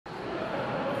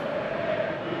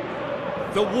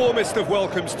The warmest of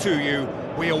welcomes to you.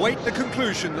 We await the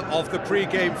conclusion of the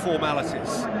pre-game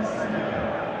formalities.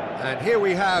 And here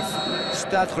we have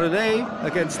Stade Rennes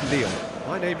against Lyon.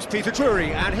 My name's Peter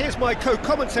Drury, and here's my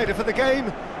co-commentator for the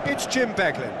game, it's Jim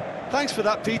Beglin. Thanks for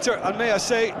that, Peter, and may I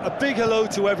say a big hello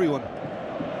to everyone.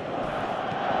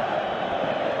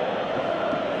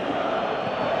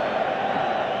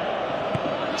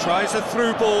 Tries a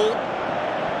through ball.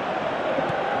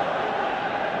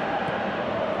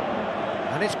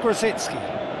 And it's Grosicki.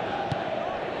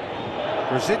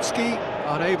 Grosicki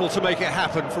unable to make it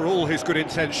happen for all his good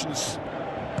intentions.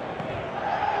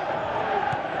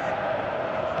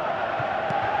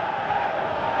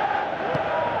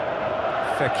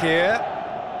 Fekir.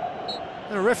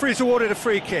 The referee's awarded a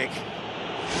free kick.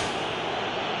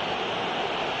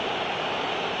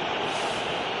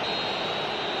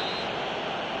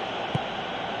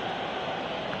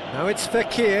 Now it's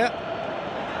Fekir.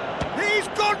 He's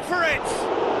gone for it!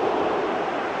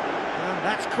 And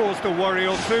that's caused a worry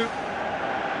or two.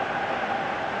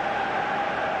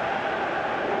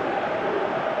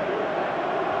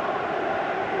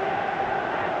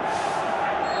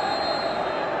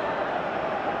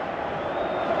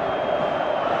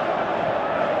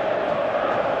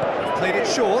 Played it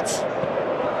short. He's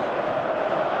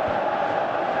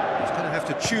going to have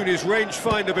to tune his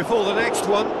rangefinder before the next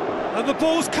one. And the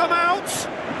ball's come out!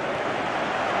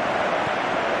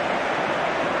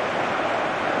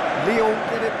 Lyon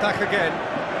get it back again.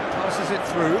 Passes it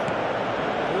through.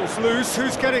 Ball's loose,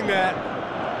 who's getting there?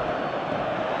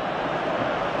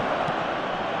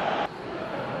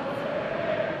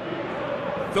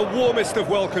 The warmest of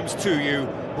welcomes to you.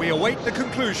 We await the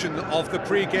conclusion of the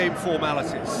pre-game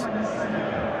formalities.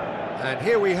 And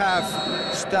here we have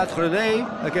Stade Rennes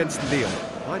against Lyon.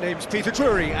 My name's Peter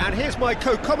Drury, and here's my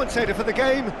co-commentator for the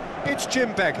game, it's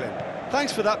Jim Beglin.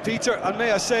 Thanks for that, Peter, and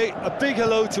may I say a big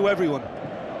hello to everyone.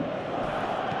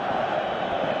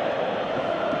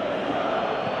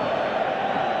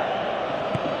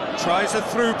 Tries a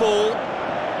through ball.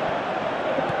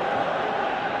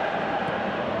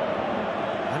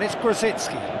 And it's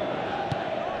Grosicki.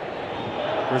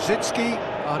 Grosicki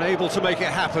unable to make it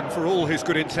happen for all his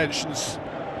good intentions.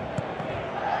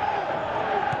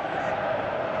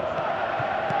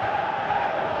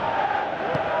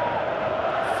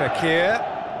 Fekir.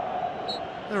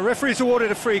 The referee's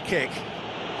awarded a free kick.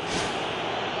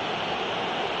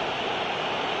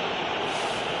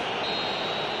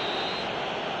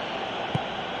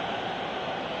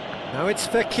 Now it's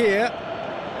Fekir.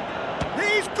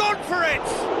 He's gone for it!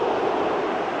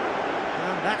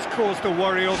 And that's caused a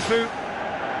worry or two.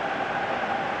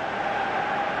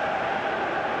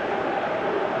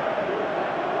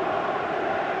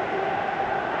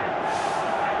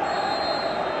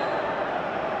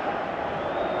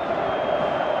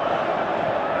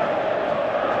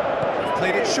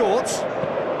 Played it short. He's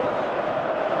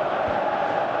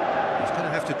going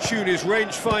to have to tune his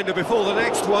rangefinder before the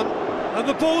next one. And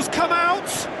the ball's come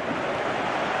out!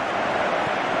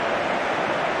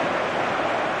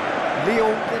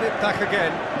 Lyon get it back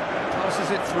again. Passes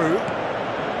it through.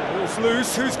 Ball's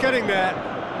loose, who's getting there?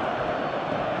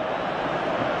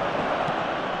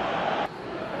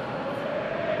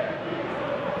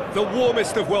 The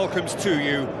warmest of welcomes to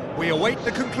you. We await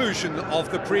the conclusion of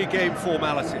the pre-game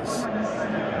formalities.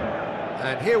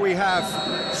 And here we have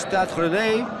Stade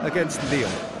Rennes against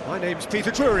Lyon. My name's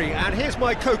Peter Drury, and here's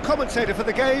my co-commentator for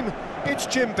the game, it's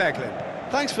Jim Beglin.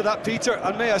 Thanks for that, Peter,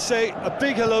 and may I say a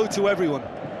big hello to everyone.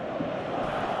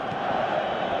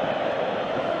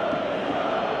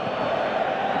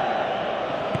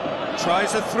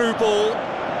 Tries a through ball.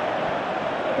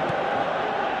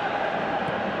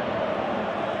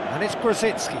 And it's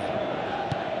Grosicki.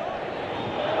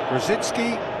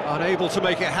 Grosicki unable to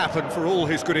make it happen for all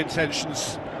his good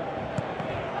intentions.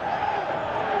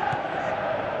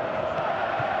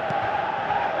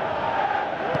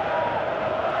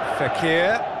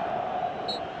 Fekir.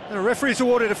 The referee's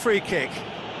awarded a free kick.